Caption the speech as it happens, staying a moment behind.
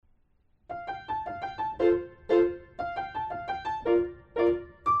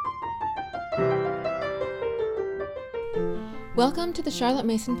Welcome to the Charlotte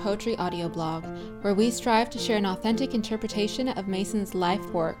Mason Poetry audio blog, where we strive to share an authentic interpretation of Mason's life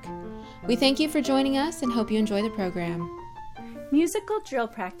work. We thank you for joining us and hope you enjoy the program. Musical Drill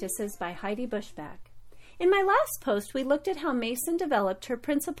Practices by Heidi Bushback. In my last post, we looked at how Mason developed her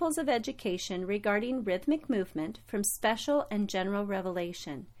principles of education regarding rhythmic movement from special and general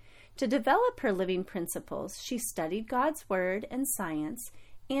revelation. To develop her living principles, she studied God's Word and science,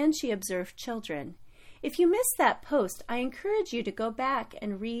 and she observed children. If you missed that post, I encourage you to go back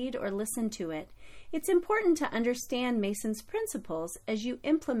and read or listen to it. It's important to understand Mason's principles as you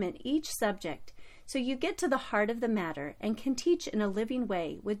implement each subject, so you get to the heart of the matter and can teach in a living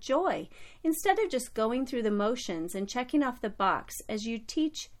way with joy, instead of just going through the motions and checking off the box as you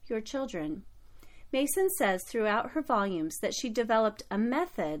teach your children. Mason says throughout her volumes that she developed a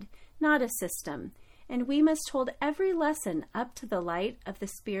method, not a system, and we must hold every lesson up to the light of the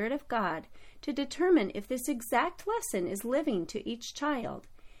Spirit of God to determine if this exact lesson is living to each child.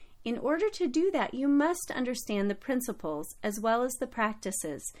 In order to do that, you must understand the principles as well as the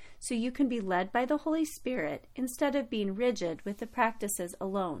practices, so you can be led by the Holy Spirit instead of being rigid with the practices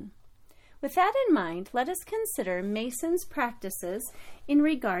alone. With that in mind, let us consider Mason's practices in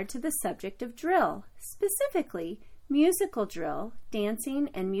regard to the subject of drill, specifically musical drill, dancing,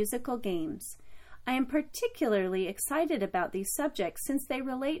 and musical games. I am particularly excited about these subjects since they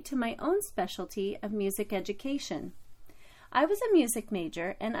relate to my own specialty of music education. I was a music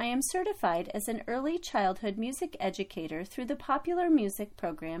major, and I am certified as an early childhood music educator through the popular music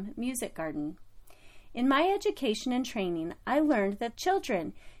program Music Garden. In my education and training, I learned that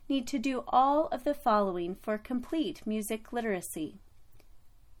children need to do all of the following for complete music literacy.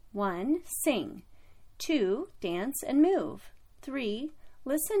 1. Sing. 2. Dance and move. 3.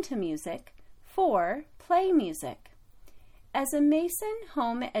 Listen to music. 4. Play music. As a Mason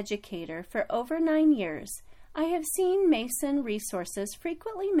home educator for over 9 years, I have seen Mason resources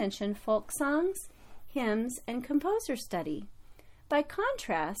frequently mention folk songs, hymns, and composer study. By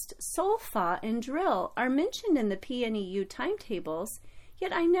contrast, solfa and drill are mentioned in the PNEU timetables,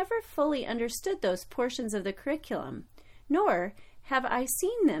 yet I never fully understood those portions of the curriculum, nor have I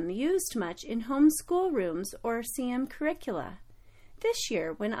seen them used much in home schoolrooms or CM curricula. This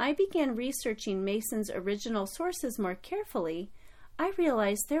year, when I began researching Mason's original sources more carefully, I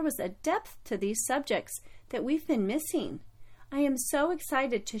realized there was a depth to these subjects that we've been missing. I am so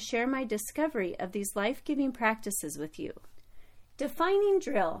excited to share my discovery of these life-giving practices with you. Defining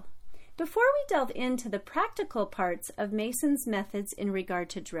drill. Before we delve into the practical parts of Mason's methods in regard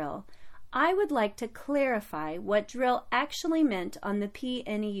to drill, I would like to clarify what drill actually meant on the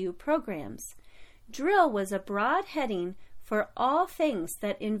PNEU programs. Drill was a broad heading for all things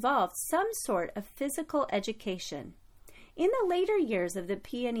that involved some sort of physical education. In the later years of the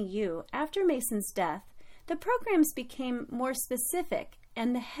PNEU, after Mason's death, the programs became more specific,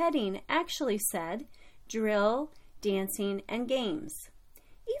 and the heading actually said drill, dancing, and games.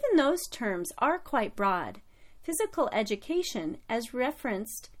 Even those terms are quite broad. Physical education, as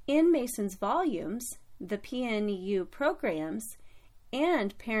referenced in Mason's volumes, the PNEU programs,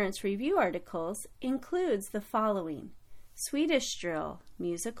 and Parents' Review articles, includes the following: Swedish drill,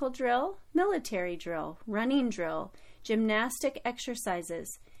 musical drill, military drill, running drill, gymnastic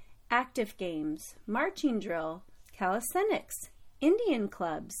exercises, active games, marching drill, calisthenics, Indian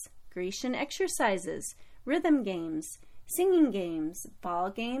clubs, Grecian exercises, rhythm games, singing games,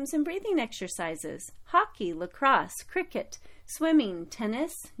 ball games and breathing exercises, hockey, lacrosse, cricket, swimming,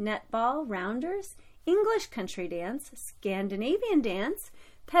 tennis, netball, rounders, English country dance, Scandinavian dance,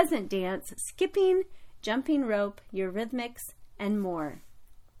 peasant dance, skipping, jumping rope, Eurythmics, and more.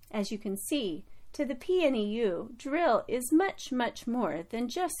 As you can see, to the PNEU, drill is much, much more than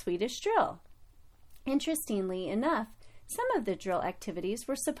just Swedish drill. Interestingly enough, some of the drill activities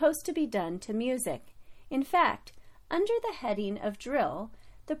were supposed to be done to music. In fact, under the heading of drill,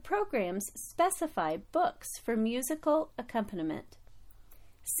 the programs specify books for musical accompaniment.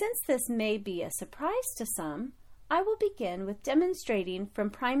 Since this may be a surprise to some, I will begin with demonstrating from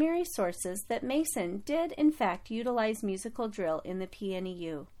primary sources that Mason did in fact utilize musical drill in the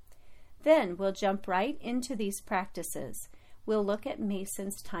PNEU. Then we'll jump right into these practices. We'll look at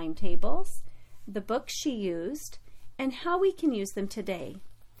Mason's timetables, the books she used, and how we can use them today.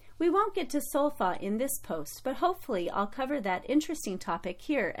 We won't get to solfa in this post, but hopefully I'll cover that interesting topic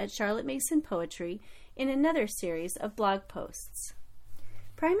here at Charlotte Mason Poetry in another series of blog posts.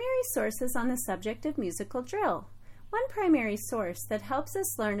 Primary sources on the subject of musical drill. One primary source that helps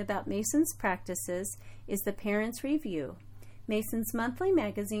us learn about Mason's practices is the Parents' Review, Mason's monthly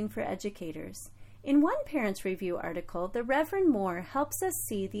magazine for educators. In one Parents Review article, the Reverend Moore helps us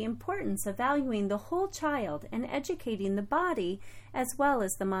see the importance of valuing the whole child and educating the body as well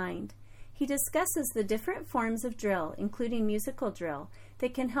as the mind. He discusses the different forms of drill, including musical drill,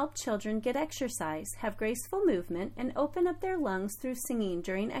 that can help children get exercise, have graceful movement, and open up their lungs through singing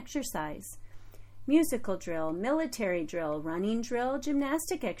during exercise. Musical drill, military drill, running drill,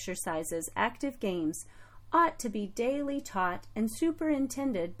 gymnastic exercises, active games ought to be daily taught and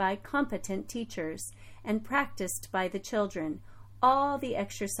superintended by competent teachers and practiced by the children, all the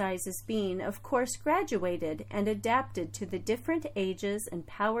exercises being, of course, graduated and adapted to the different ages and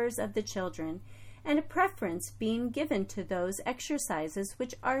powers of the children, and a preference being given to those exercises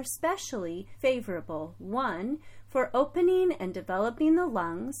which are especially favorable. 1. For opening and developing the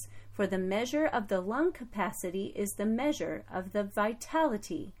lungs, for the measure of the lung capacity is the measure of the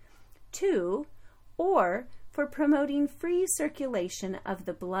vitality. 2. Or for promoting free circulation of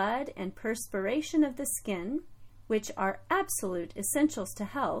the blood and perspiration of the skin, which are absolute essentials to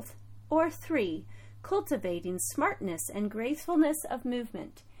health. Or 3. Cultivating smartness and gracefulness of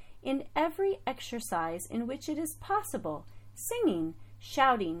movement. In every exercise in which it is possible, singing,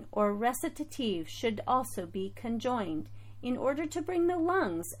 shouting, or recitative should also be conjoined, in order to bring the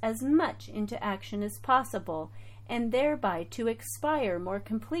lungs as much into action as possible, and thereby to expire more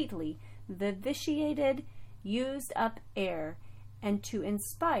completely the vitiated, used-up air, and to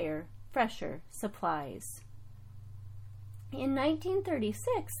inspire fresher supplies. In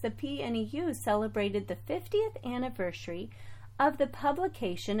 1936, the PNEU celebrated the 50th anniversary of the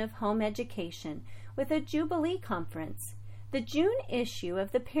publication of Home Education with a Jubilee Conference. The June issue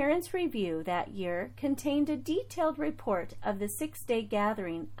of the Parents Review that year contained a detailed report of the 6-day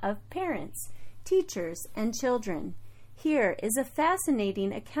gathering of parents, teachers, and children. Here is a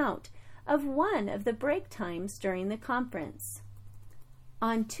fascinating account of one of the break times during the conference.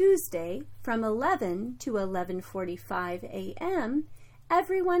 On Tuesday, from 11 to 11:45 a.m.,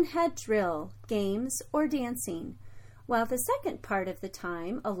 everyone had drill, games, or dancing, while the second part of the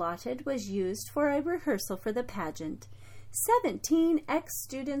time allotted was used for a rehearsal for the pageant. 17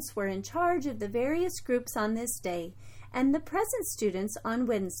 ex-students were in charge of the various groups on this day, and the present students on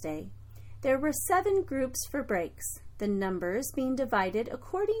Wednesday. There were 7 groups for breaks, the numbers being divided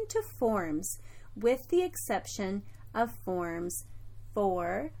according to forms, with the exception of forms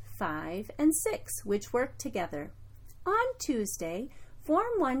 4, 5, and 6, which worked together. On Tuesday,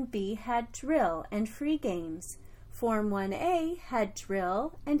 Form 1B had drill and free games. Form 1A had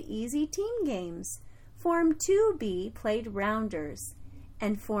drill and easy team games. Form 2B played rounders,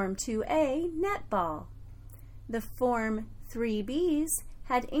 and Form 2A netball. The Form 3Bs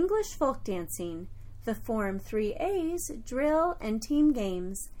had English folk dancing, the Form 3As drill and team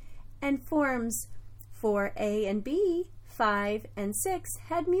games, and Forms 4A and B, 5 and 6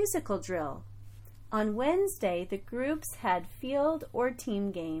 had musical drill. On Wednesday, the groups had field or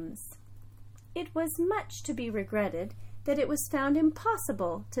team games. It was much to be regretted that it was found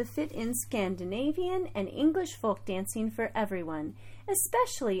impossible to fit in Scandinavian and English folk dancing for everyone,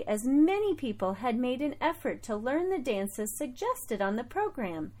 especially as many people had made an effort to learn the dances suggested on the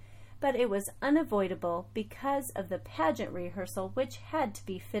program, but it was unavoidable because of the pageant rehearsal which had to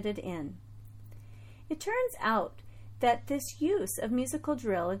be fitted in. It turns out that this use of musical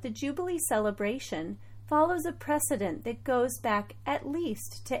drill at the Jubilee celebration follows a precedent that goes back at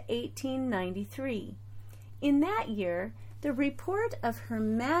least to 1893. In that year, the report of Her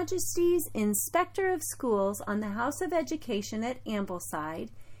Majesty's Inspector of Schools on the House of Education at Ambleside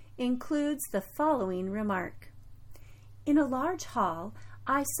includes the following remark. In a large hall,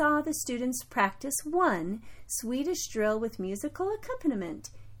 I saw the students practice 1 Swedish drill with musical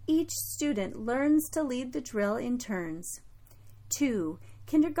accompaniment. Each student learns to lead the drill in turns. 2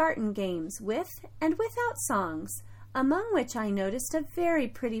 kindergarten games with and without songs, among which I noticed a very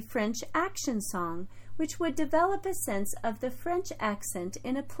pretty French action song, which would develop a sense of the French accent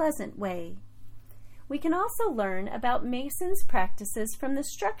in a pleasant way. We can also learn about Mason's practices from the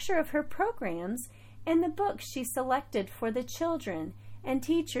structure of her programs and the books she selected for the children and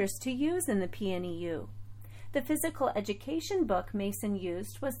teachers to use in the PNEU. The physical education book Mason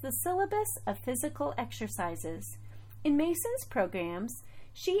used was the Syllabus of Physical Exercises. In Mason's programs,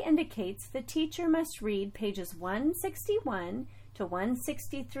 she indicates the teacher must read pages 161 to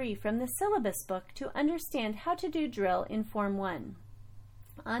 163 from the syllabus book to understand how to do drill in Form 1.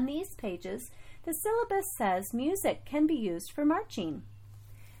 On these pages, the syllabus says music can be used for marching.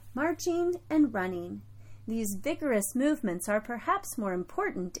 Marching and running. These vigorous movements are perhaps more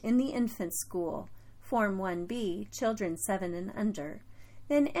important in the infant school, Form 1B, children 7 and under,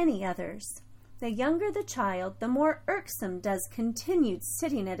 than any others. The younger the child, the more irksome does continued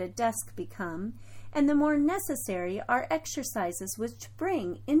sitting at a desk become, and the more necessary are exercises which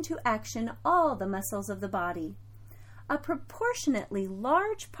bring into action all the muscles of the body. A proportionately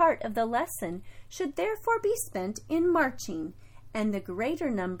large part of the lesson should therefore be spent in marching, and the greater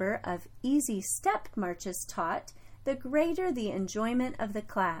number of easy step marches taught, the greater the enjoyment of the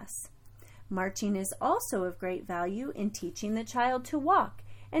class. Marching is also of great value in teaching the child to walk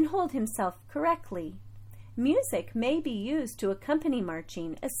and hold himself correctly. Music may be used to accompany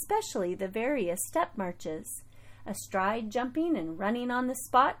marching, especially the various step marches. A stride jumping and running on the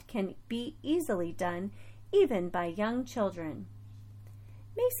spot can be easily done even by young children.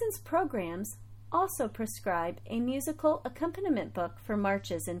 Mason's programs also prescribe a musical accompaniment book for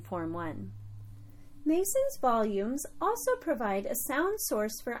marches in Form 1. Mason's volumes also provide a sound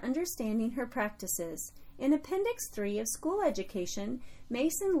source for understanding her practices. In Appendix 3 of School Education,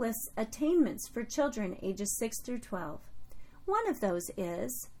 Mason lists attainments for children ages 6 through 12. One of those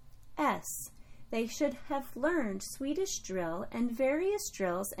is S. They should have learned Swedish drill and various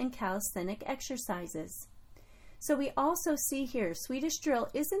drills and calisthenic exercises. So we also see here Swedish drill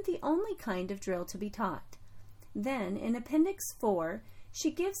isn't the only kind of drill to be taught. Then in Appendix 4,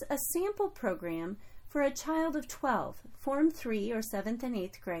 she gives a sample program for a child of 12, Form 3 or 7th and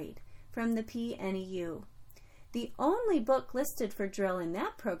 8th grade, from the PNEU. The only book listed for drill in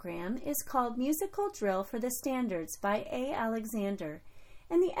that program is called Musical Drill for the Standards by A. Alexander,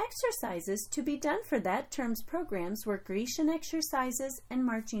 and the exercises to be done for that term's programs were Grecian exercises and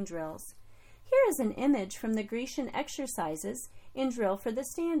marching drills. Here is an image from the Grecian exercises in Drill for the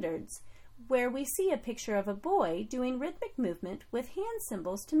Standards, where we see a picture of a boy doing rhythmic movement with hand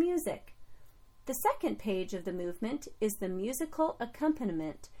cymbals to music. The second page of the movement is the musical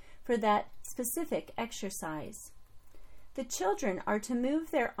accompaniment for that specific exercise. The children are to move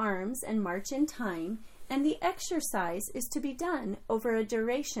their arms and march in time, and the exercise is to be done over a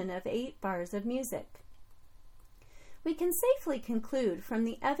duration of 8 bars of music. We can safely conclude from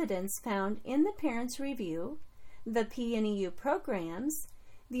the evidence found in the Parents' Review, the PNEU programs,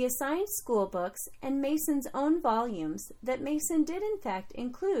 the assigned school books, and Mason's own volumes that Mason did in fact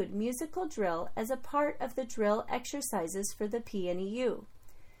include musical drill as a part of the drill exercises for the PNEU.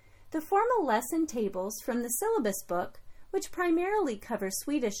 The formal lesson tables from the syllabus book, which primarily cover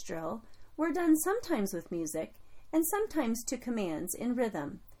Swedish drill, were done sometimes with music and sometimes to commands in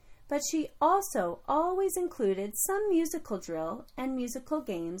rhythm, but she also always included some musical drill and musical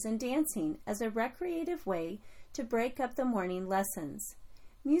games and dancing as a recreative way to break up the morning lessons.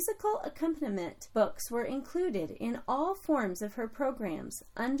 Musical accompaniment books were included in all forms of her programs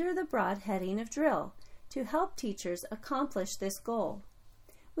under the broad heading of drill to help teachers accomplish this goal.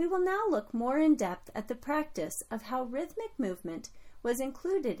 We will now look more in depth at the practice of how rhythmic movement was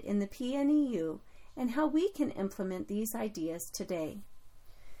included in the PNEU and how we can implement these ideas today.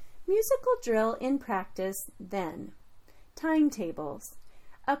 Musical drill in practice, then. Timetables.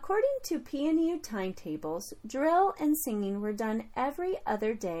 According to PNEU timetables, drill and singing were done every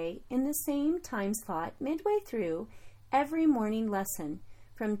other day in the same time slot midway through every morning lesson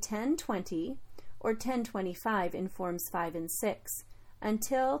from 10:20 or 10:25 in Forms 5 and 6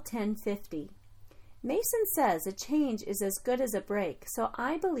 until 10:50. Mason says a change is as good as a break, so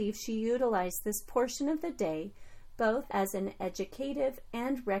I believe she utilized this portion of the day both as an educative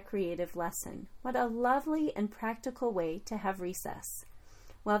and recreative lesson. What a lovely and practical way to have recess.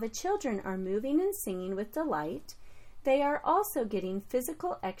 While the children are moving and singing with delight, they are also getting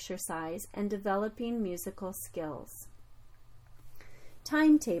physical exercise and developing musical skills.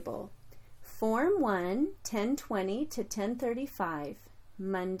 Timetable. Form 1, 10:20 to 10:35.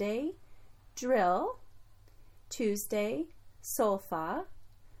 Monday, drill. Tuesday, solfa.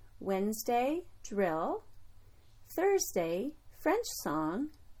 Wednesday, drill. Thursday, French song.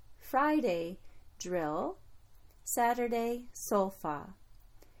 Friday, drill. Saturday, solfa.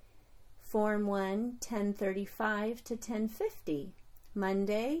 Form 1, 10:35 to 10:50.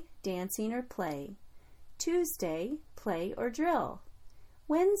 Monday, dancing or play. Tuesday, play or drill.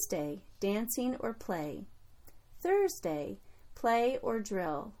 Wednesday, dancing or play. Thursday, play or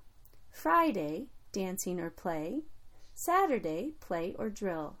drill. Friday, dancing or play. Saturday, play or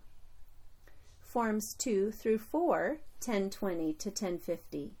drill. Forms 2 through 4, 10:20 to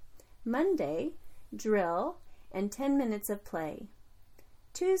 10:50. Monday, drill and 10 minutes of play.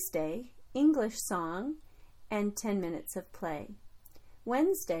 Tuesday, English song and 10 minutes of play.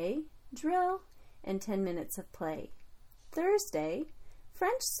 Wednesday, drill and 10 minutes of play. Thursday,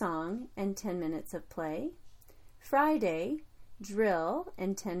 French song and 10 minutes of play. Friday, drill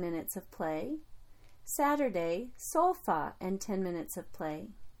and 10 minutes of play. Saturday, solfa and 10 minutes of play.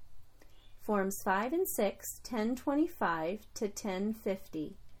 Forms 5 and 6, 10:25 to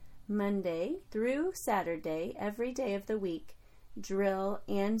 10:50. Monday through Saturday, every day of the week, drill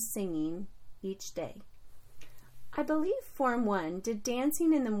and singing each day. I believe Form 1 did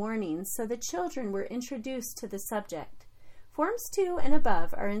dancing in the mornings so the children were introduced to the subject. Forms 2 and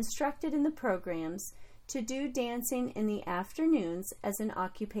above are instructed in the programs to do dancing in the afternoons as an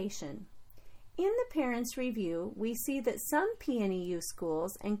occupation. In the Parents' Review, we see that some PNEU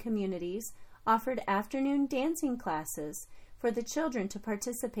schools and communities offered afternoon dancing classes for the children to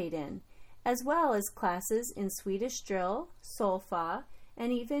participate in, as well as classes in Swedish drill, solfa,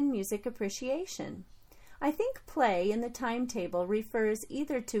 and even music appreciation. I think play in the timetable refers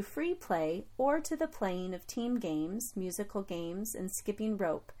either to free play or to the playing of team games, musical games, and skipping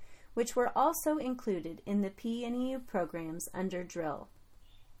rope, which were also included in the PNEU programs under drill.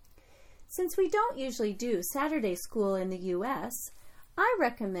 Since we don't usually do Saturday school in the U.S., I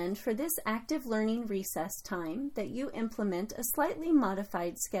recommend for this active learning recess time that you implement a slightly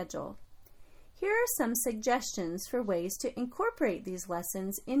modified schedule. Here are some suggestions for ways to incorporate these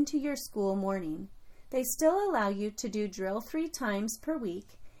lessons into your school morning. They still allow you to do drill 3 times per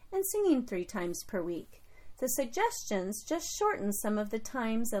week and singing 3 times per week. The suggestions just shorten some of the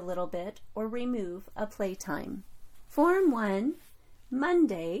times a little bit or remove a playtime. Form 1,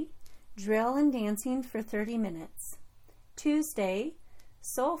 Monday, drill and dancing for 30 minutes. Tuesday,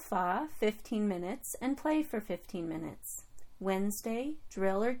 solfa, 15 minutes, and play for 15 minutes. Wednesday,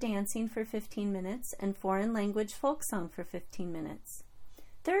 drill or dancing for 15 minutes and foreign language folk song for 15 minutes.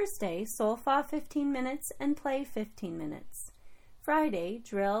 Thursday, solfa 15 minutes and play 15 minutes. Friday,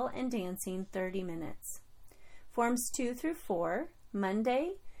 drill and dancing 30 minutes. Forms 2 through 4,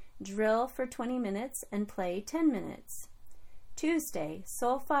 Monday, drill for 20 minutes and play 10 minutes. Tuesday,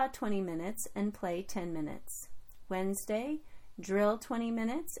 solfa 20 minutes and play 10 minutes. Wednesday, drill 20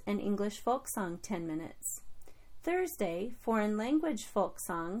 minutes and English folk song 10 minutes. Thursday, foreign language folk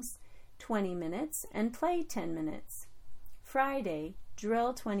songs 20 minutes and play 10 minutes. Friday,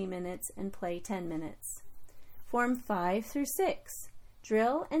 drill 20 minutes and play 10 minutes. Form 5 through 6.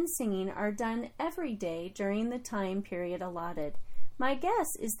 Drill and singing are done every day during the time period allotted. My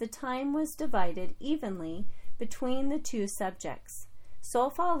guess is the time was divided evenly between the 2 subjects.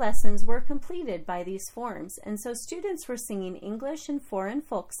 Solfa lessons were completed by these forms, and so students were singing English and foreign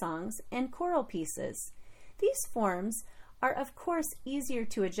folk songs and choral pieces. These forms are, of course, easier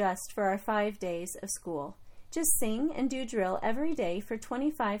to adjust for our 5 days of school. Just sing and do drill every day for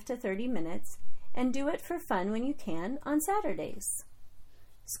 25 to 30 minutes, and do it for fun when you can on Saturdays.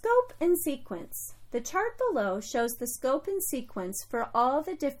 Scope and sequence. The chart below shows the scope and sequence for all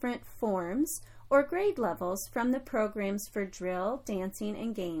the different forms or grade levels from the programs for drill, dancing,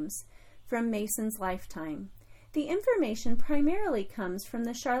 and games from Mason's lifetime. The information primarily comes from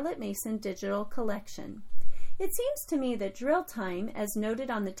the Charlotte Mason Digital Collection. It seems to me that drill time, as noted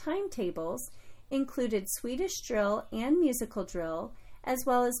on the timetables, included Swedish drill and musical drill, as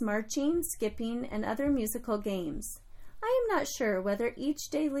well as marching, skipping, and other musical games. I am not sure whether each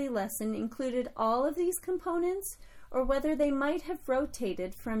daily lesson included all of these components or whether they might have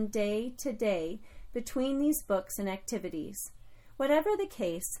rotated from day to day between these books and activities. Whatever the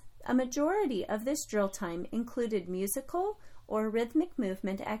case, a majority of this drill time included musical or rhythmic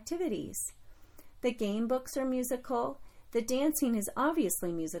movement activities. The game books are musical, the dancing is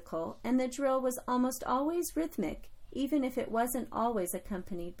obviously musical, and the drill was almost always rhythmic, even if it wasn't always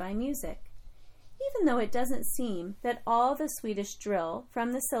accompanied by music. Even though it doesn't seem that all the Swedish drill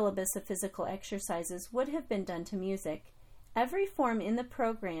from the syllabus of physical exercises would have been done to music, every form in the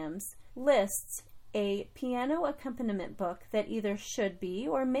programs lists a piano accompaniment book that either should be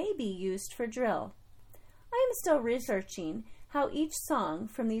or may be used for drill. I am still researching how each song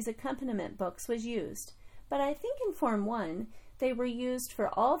from these accompaniment books was used, but I think in Form 1 they were used for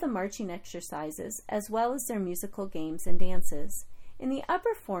all the marching exercises as well as their musical games and dances. In the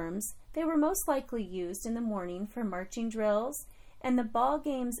upper forms, they were most likely used in the morning for marching drills and the ball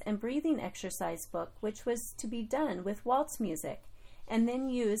games and breathing exercise book, which was to be done with waltz music, and then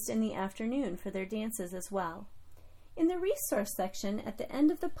used in the afternoon for their dances as well. In the resource section at the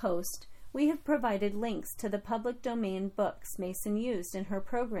end of the post, we have provided links to the public domain books Mason used in her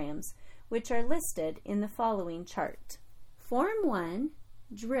programs, which are listed in the following chart. Form 1,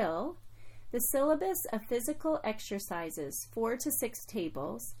 Drill, the syllabus of physical exercises, 4 to 6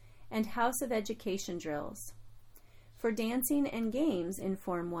 tables, and House of Education drills. For dancing and games in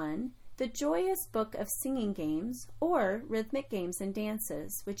Form 1, the Joyous Book of Singing Games, or Rhythmic Games and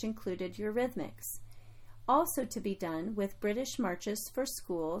Dances, which included Eurythmics. Also to be done with British Marches for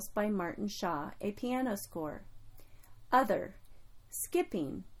Schools by Martin Shaw, a piano score. Other,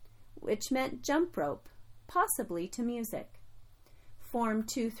 Skipping, which meant jump rope, possibly to music. Form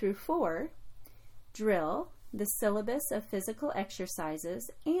 2 through 4, drill, the syllabus of physical exercises,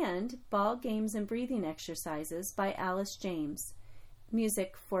 and ball games and breathing exercises by Alice James.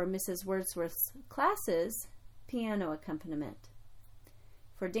 Music for Mrs. Wordsworth's classes, piano accompaniment.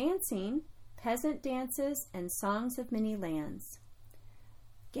 For dancing, peasant dances and songs of many lands.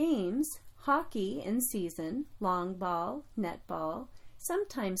 Games, hockey in season, long ball, netball,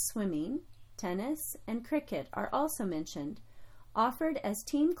 sometimes swimming, tennis, and cricket are also mentioned, offered as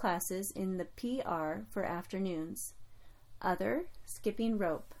team classes in the PR for afternoons. Other, skipping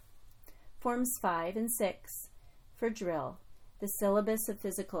rope. Forms 5 and 6, for drill, the syllabus of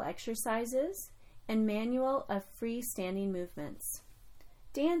physical exercises, and manual of free-standing movements.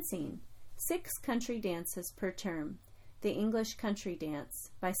 Dancing, 6 country dances per term, the English Country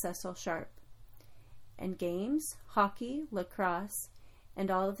Dance by Cecil Sharp. And games, hockey, lacrosse, and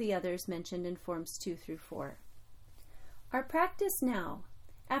all of the others mentioned in Forms 2 through 4. Our practice now.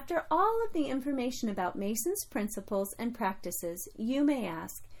 After all of the information about Mason's principles and practices, you may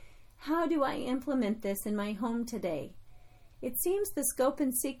ask, how do I implement this in my home today? It seems the scope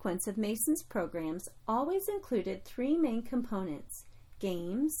and sequence of Mason's programs always included 3 main components: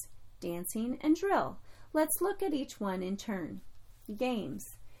 games, dancing, and drill. Let's look at each one in turn. Games.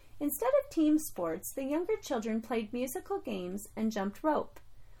 Instead of team sports, the younger children played musical games and jumped rope.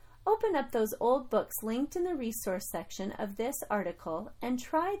 Open up those old books linked in the resource section of this article and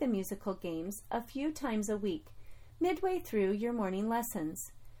try the musical games a few times a week, midway through your morning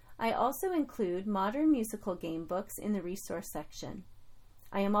lessons. I also include modern musical game books in the resource section.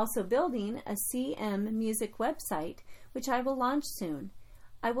 I am also building a CM Music website, which I will launch soon.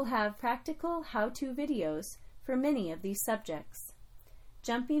 I will have practical how-to videos for many of these subjects.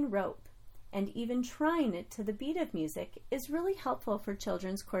 Jumping rope, and even trying it to the beat of music, is really helpful for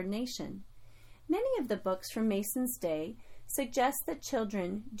children's coordination. Many of the books from Mason's day suggest that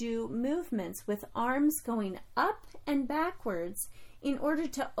children do movements with arms going up and backwards in order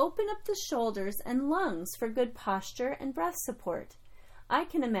to open up the shoulders and lungs for good posture and breath support. I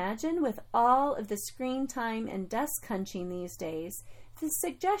can imagine with all of the screen time and desk hunching these days, this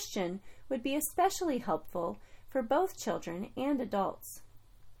suggestion would be especially helpful for both children and adults.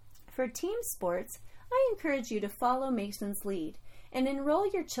 For team sports, I encourage you to follow Mason's lead and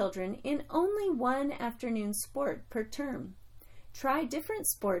enroll your children in only one afternoon sport per term. Try different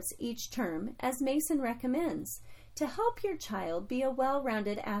sports each term, as Mason recommends, to help your child be a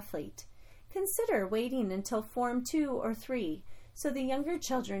well-rounded athlete. Consider waiting until Form 2 or 3 so the younger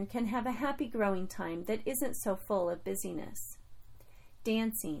children can have a happy growing time that isn't so full of busyness.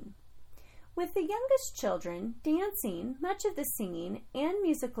 Dancing. With the youngest children, dancing, much of the singing, and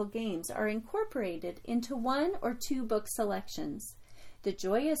musical games are incorporated into 1 or 2 book selections. The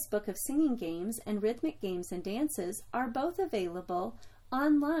Joyous Book of Singing Games and Rhythmic Games and Dances are both available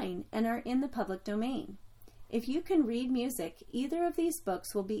online and are in the public domain. If you can read music, either of these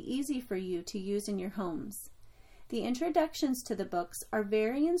books will be easy for you to use in your homes. The introductions to the books are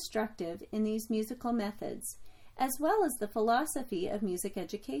very instructive in these musical methods, as well as the philosophy of music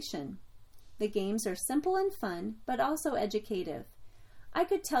education. The games are simple and fun, but also educative. I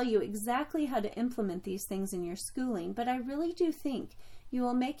could tell you exactly how to implement these things in your schooling, but I really do think you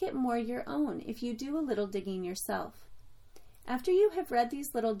will make it more your own if you do a little digging yourself. After you have read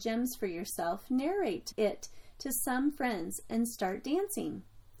these little gems for yourself, narrate it to some friends and start dancing.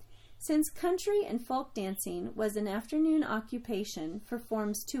 Since country and folk dancing was an afternoon occupation for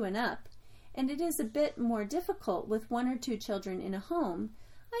Forms 2 and up, and it is a bit more difficult with 1 or 2 children in a home,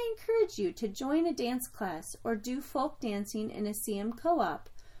 I encourage you to join a dance class or do folk dancing in a CM co-op,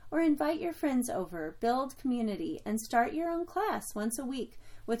 or invite your friends over, build community, and start your own class once a week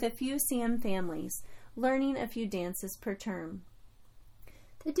with a few CM families, learning a few dances per term.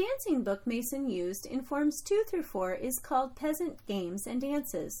 The dancing book Mason used in Forms 2 through 4 is called Peasant Games and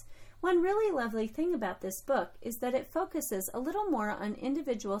Dances. One really lovely thing about this book is that it focuses a little more on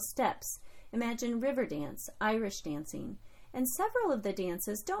individual steps. Imagine river dance, Irish dancing, and several of the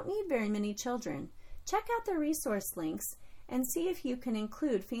dances don't need very many children. Check out the resource links and see if you can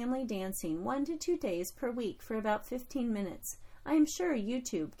include family dancing 1 to 2 days per week for about 15 minutes. I am sure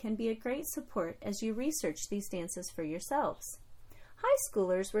YouTube can be a great support as you research these dances for yourselves. High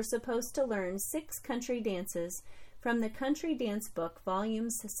schoolers were supposed to learn 6 country dances from the Country Dance Book,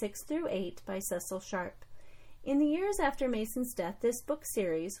 volumes 6 through 8 by Cecil Sharp. In the years after Mason's death, this book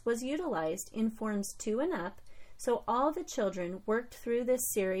series was utilized in Forms 2 and up, so all the children worked through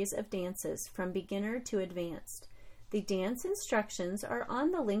this series of dances from beginner to advanced. The dance instructions are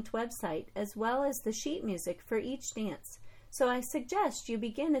on the linked website, as well as the sheet music for each dance, So I suggest you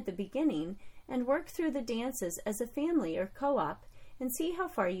begin at the beginning and work through the dances as a family or co-op and see how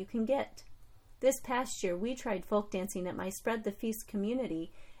far you can get. This past year, we tried folk dancing at my Spread the Feast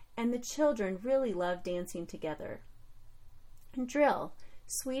community, and the children really loved dancing together. Drill,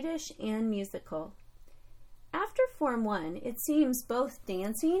 Swedish and musical. After Form 1, it seems both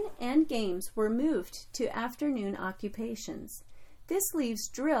dancing and games were moved to afternoon occupations. This leaves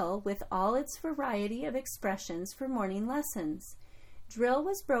drill with all its variety of expressions for morning lessons. Drill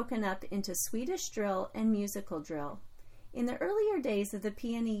was broken up into Swedish drill and musical drill. In the earlier days of the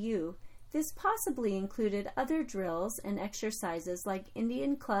PNEU, this possibly included other drills and exercises like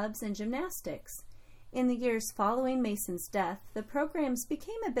Indian clubs and gymnastics. In the years following Mason's death, the programs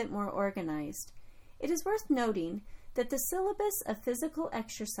became a bit more organized. It is worth noting that the syllabus of physical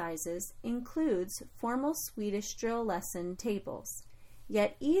exercises includes formal Swedish drill lesson tables.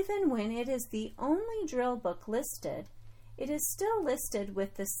 Yet even when it is the only drill book listed, it is still listed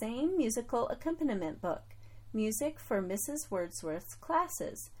with the same musical accompaniment book, Music for Mrs. Wordsworth's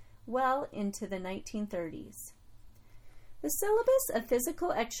Classes, well into the 1930s. The syllabus of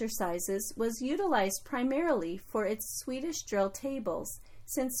physical exercises was utilized primarily for its Swedish drill tables,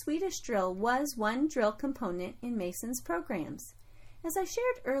 since Swedish drill was one drill component in Mason's programs. As I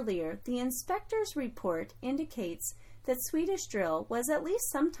shared earlier, the inspector's report indicates that Swedish drill was at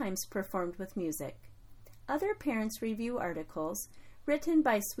least sometimes performed with music. Other parents' review articles, written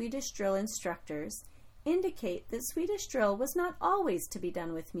by Swedish drill instructors, indicate that Swedish drill was not always to be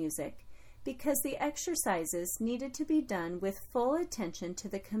done with music, because the exercises needed to be done with full attention to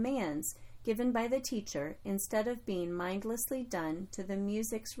the commands given by the teacher instead of being mindlessly done to the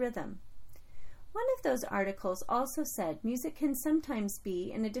music's rhythm. One of those articles also said music can sometimes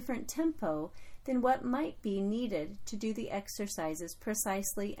be in a different tempo than what might be needed to do the exercises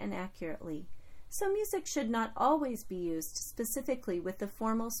precisely and accurately. So music should not always be used specifically with the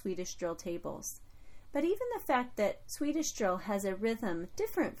formal Swedish drill tables. But even the fact that Swedish drill has a rhythm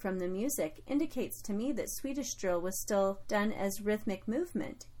different from the music indicates to me that Swedish drill was still done as rhythmic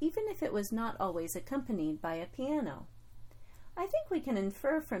movement, even if it was not always accompanied by a piano. I think we can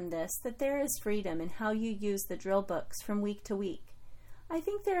infer from this that there is freedom in how you use the drill books from week to week. I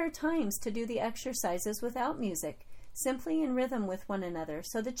think there are times to do the exercises without music, simply in rhythm with one another,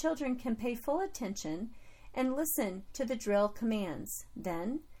 so the children can pay full attention and listen to the drill commands.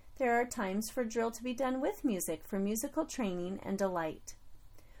 Then, there are times for drill to be done with music for musical training and delight.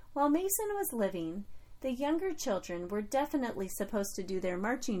 While Mason was living, the younger children were definitely supposed to do their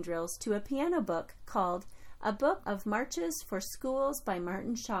marching drills to a piano book called A Book of Marches for Schools by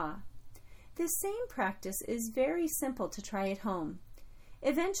Martin Shaw. This same practice is very simple to try at home.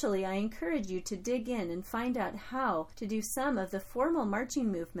 Eventually, I encourage you to dig in and find out how to do some of the formal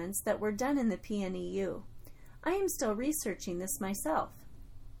marching movements that were done in the PNEU. I am still researching this myself.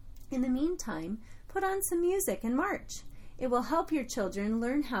 In the meantime, put on some music and march. It will help your children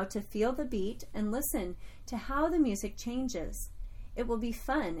learn how to feel the beat and listen to how the music changes. It will be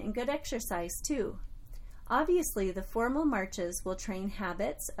fun and good exercise too. Obviously, the formal marches will train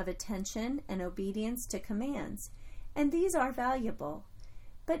habits of attention and obedience to commands, and these are valuable.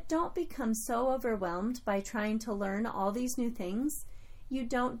 But don't become so overwhelmed by trying to learn all these new things, you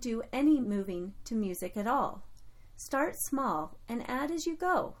don't do any moving to music at all. Start small and add as you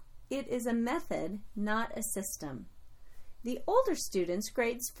go. It is a method, not a system. The older students,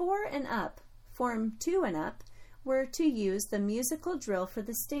 grades 4 and up, Form 2 and up, were to use the musical drill for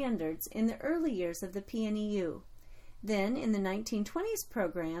the standards in the early years of the PNEU. Then, in the 1920s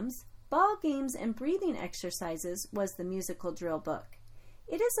programs, ball games and breathing exercises was the musical drill book.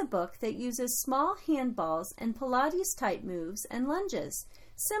 It is a book that uses small handballs and Pilates-type moves and lunges,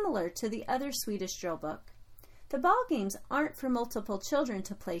 similar to the other Swedish drill book. The ball games aren't for multiple children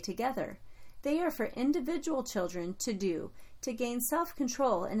to play together. They are for individual children to do, to gain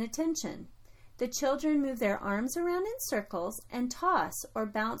self-control and attention. The children move their arms around in circles and toss or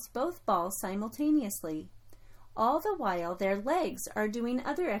bounce both balls simultaneously. All the while, their legs are doing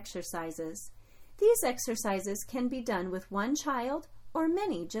other exercises. These exercises can be done with one child or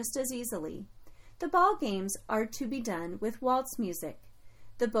many just as easily. The ball games are to be done with waltz music.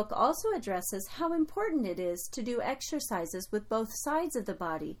 The book also addresses how important it is to do exercises with both sides of the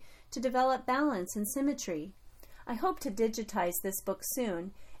body to develop balance and symmetry. I hope to digitize this book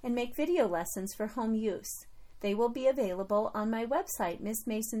soon and make video lessons for home use. They will be available on my website, Miss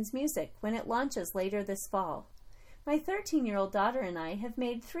Mason's Music, when it launches later this fall. My 13-year-old daughter and I have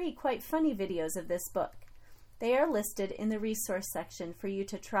made 3 quite funny videos of this book. They are listed in the resource section for you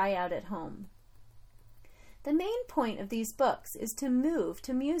to try out at home. The main point of these books is to move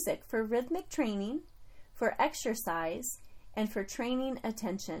to music for rhythmic training, for exercise, and for training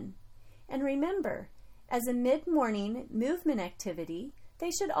attention. And remember, as a mid-morning movement activity,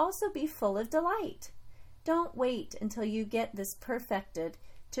 they should also be full of delight. Don't wait until you get this perfected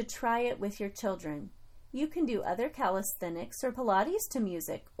to try it with your children. You can do other calisthenics or Pilates to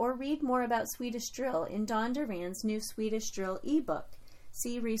music, or read more about Swedish drill in Dawn Duran's new Swedish drill ebook.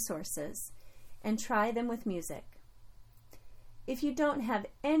 See resources, and try them with music. If you don't have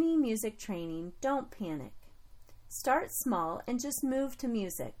any music training, don't panic. Start small and just move to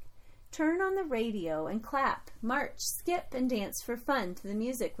music. Turn on the radio and clap, march, skip, and dance for fun to the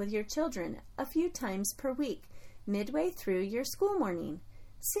music with your children a few times per week, midway through your school morning.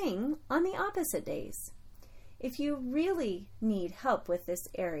 Sing on the opposite days. If you really need help with this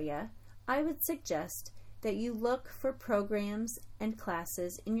area, I would suggest that you look for programs and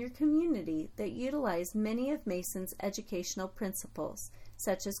classes in your community that utilize many of Mason's educational principles,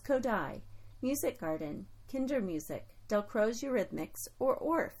 such as Kodály, Music Garden, Kindermusik, Delcroze Eurythmics, or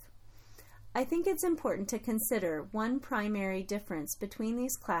Orff. I think it's important to consider one primary difference between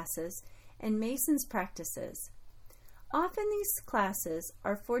these classes and Mason's practices. Often these classes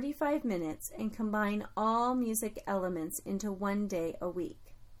are 45 minutes and combine all music elements into one day a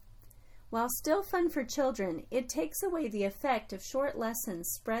week. While still fun for children, it takes away the effect of short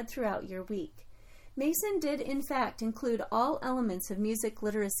lessons spread throughout your week. Mason did in fact include all elements of music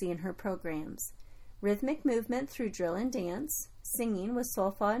literacy in her programs: rhythmic movement through drill and dance, singing with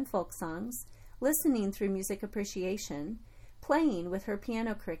solfa and folk songs, listening through music appreciation, playing with her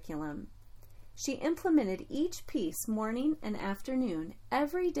piano curriculum. She implemented each piece morning and afternoon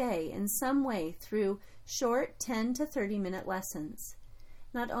every day in some way through short 10 to 30-minute lessons.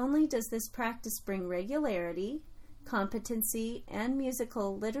 Not only does this practice bring regularity, competency, and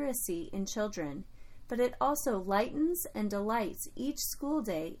musical literacy in children, but it also lightens and delights each school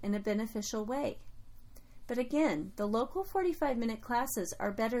day in a beneficial way. But again, the local 45-minute classes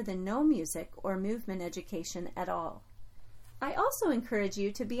are better than no music or movement education at all. I also encourage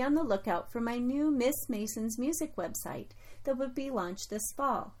you to be on the lookout for my new Miss Mason's Music website that will be launched this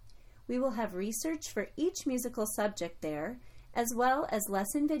fall. We will have research for each musical subject there, as well as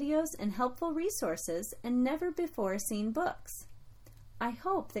lesson videos and helpful resources and never-before-seen books. I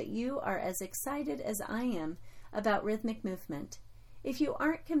hope that you are as excited as I am about rhythmic movement. If you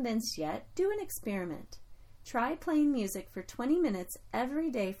aren't convinced yet, do an experiment. Try playing music for 20 minutes every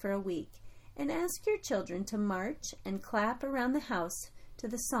day for a week, and ask your children to march and clap around the house to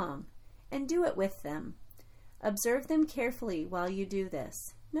the song, and do it with them. Observe them carefully while you do this.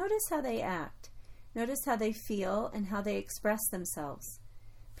 Notice how they act. Notice how they feel and how they express themselves.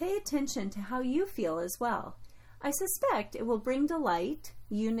 Pay attention to how you feel as well. I suspect it will bring delight,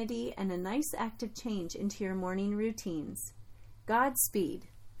 unity, and a nice active change into your morning routines. Godspeed.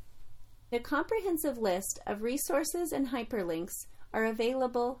 A comprehensive list of resources and hyperlinks are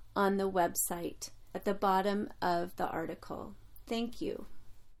available on the website at the bottom of the article. Thank you.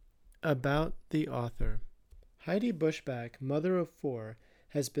 About the author. Heidi Bushback, mother of 4,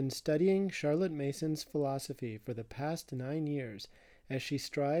 has been studying Charlotte Mason's philosophy for the past 9 years as she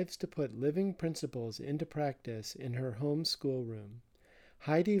strives to put living principles into practice in her home schoolroom.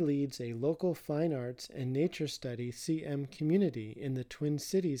 Heidi leads a local fine arts and nature study CM community in the Twin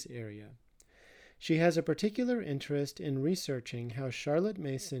Cities area. She has a particular interest in researching how Charlotte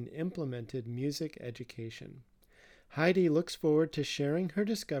Mason implemented music education. Heidi looks forward to sharing her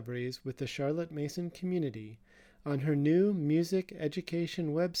discoveries with the Charlotte Mason community on her new music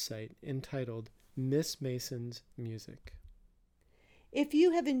education website entitled Miss Mason's Music. If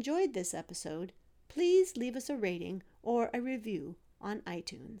you have enjoyed this episode, please leave us a rating or a review on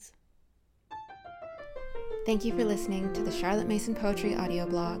iTunes. Thank you for listening to the Charlotte Mason Poetry audio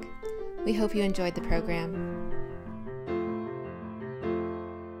blog. We hope you enjoyed the program.